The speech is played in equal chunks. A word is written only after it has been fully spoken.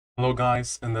Hello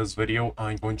guys, in this video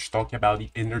I'm going to talk about the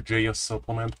Energeia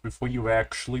supplement before you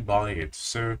actually buy it.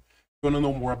 So if you want to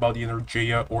know more about the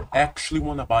Energeia or actually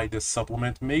want to buy this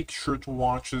supplement, make sure to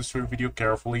watch this video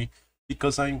carefully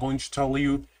because I'm going to tell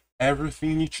you everything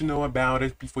you need to know about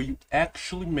it before you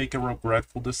actually make a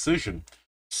regretful decision.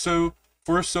 So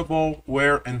first of all,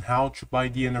 where and how to buy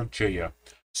the Energeia.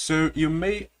 So you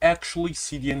may actually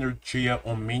see the Energeia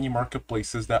on many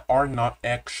marketplaces that are not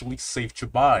actually safe to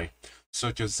buy,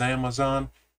 such as Amazon,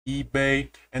 eBay,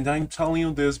 and I'm telling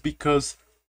you this because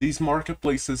these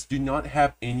marketplaces do not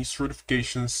have any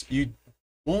certifications. You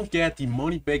won't get the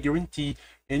money back guarantee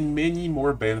and many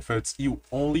more benefits you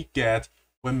only get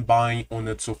when buying on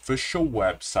its official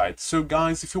website. So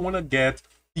guys, if you want to get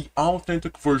the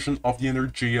authentic version of the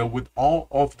Energeia with all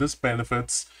of these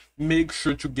benefits, make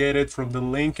sure to get it from the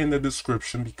link in the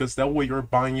description because that way you're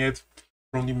buying it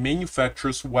from the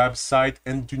manufacturer's website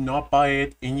and do not buy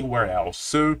it anywhere else.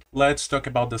 So let's talk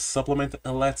about the supplement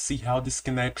and let's see how this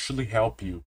can actually help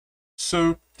you.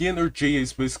 So the Energeia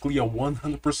is basically a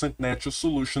 100% natural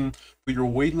solution for your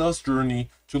weight loss journey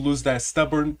to lose that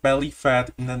stubborn belly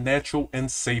fat in a natural and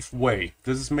safe way.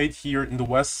 This is made here in the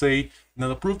USA in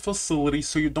an approved facility,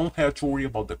 so you don't have to worry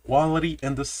about the quality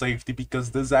and the safety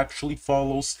because this actually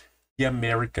follows the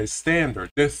America standard.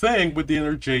 The thing with the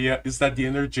Energeia is that the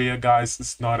Energeia, guys,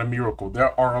 is not a miracle.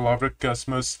 There are a lot of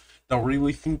customers that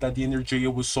really think that the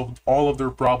Energeia will solve all of their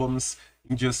problems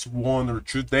in just 1 or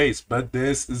 2 days, but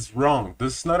this is wrong.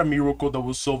 This is not a miracle that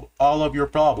will solve all of your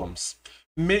problems.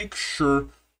 Make sure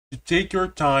to take your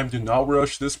time, do not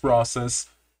rush this process,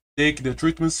 take the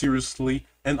treatment seriously,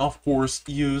 and of course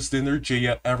use the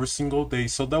Energeia every single day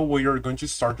so that way you're going to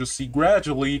start to see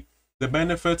gradually the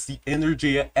benefits the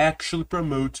Energeia actually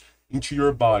promote into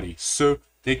your body. So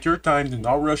take your time, do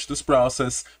not rush this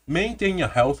process, maintain a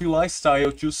healthy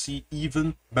lifestyle to see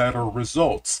even better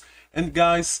results. And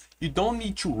guys, you don't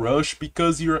need to rush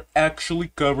because you're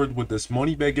actually covered with this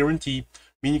money back guarantee. I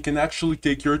mean, you can actually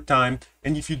take your time,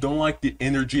 and if you don't like the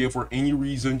Energeia for any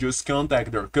reason, just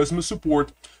contact their customer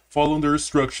support, follow their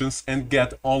instructions, and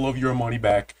get all of your money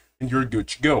back, and you're good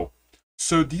to go.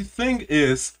 So the thing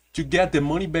is, to get the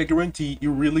money back guarantee,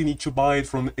 you really need to buy it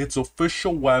from its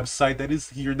official website that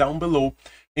is here down below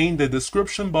in the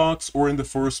description box or in the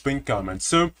first pinned comment.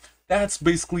 So that's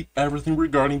basically everything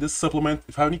regarding this supplement.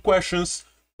 If you have any questions,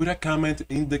 put a comment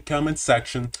in the comment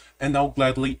section and I'll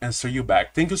gladly answer you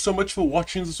back. Thank you so much for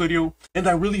watching this video, and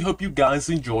I really hope you guys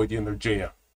enjoyed the Energeia.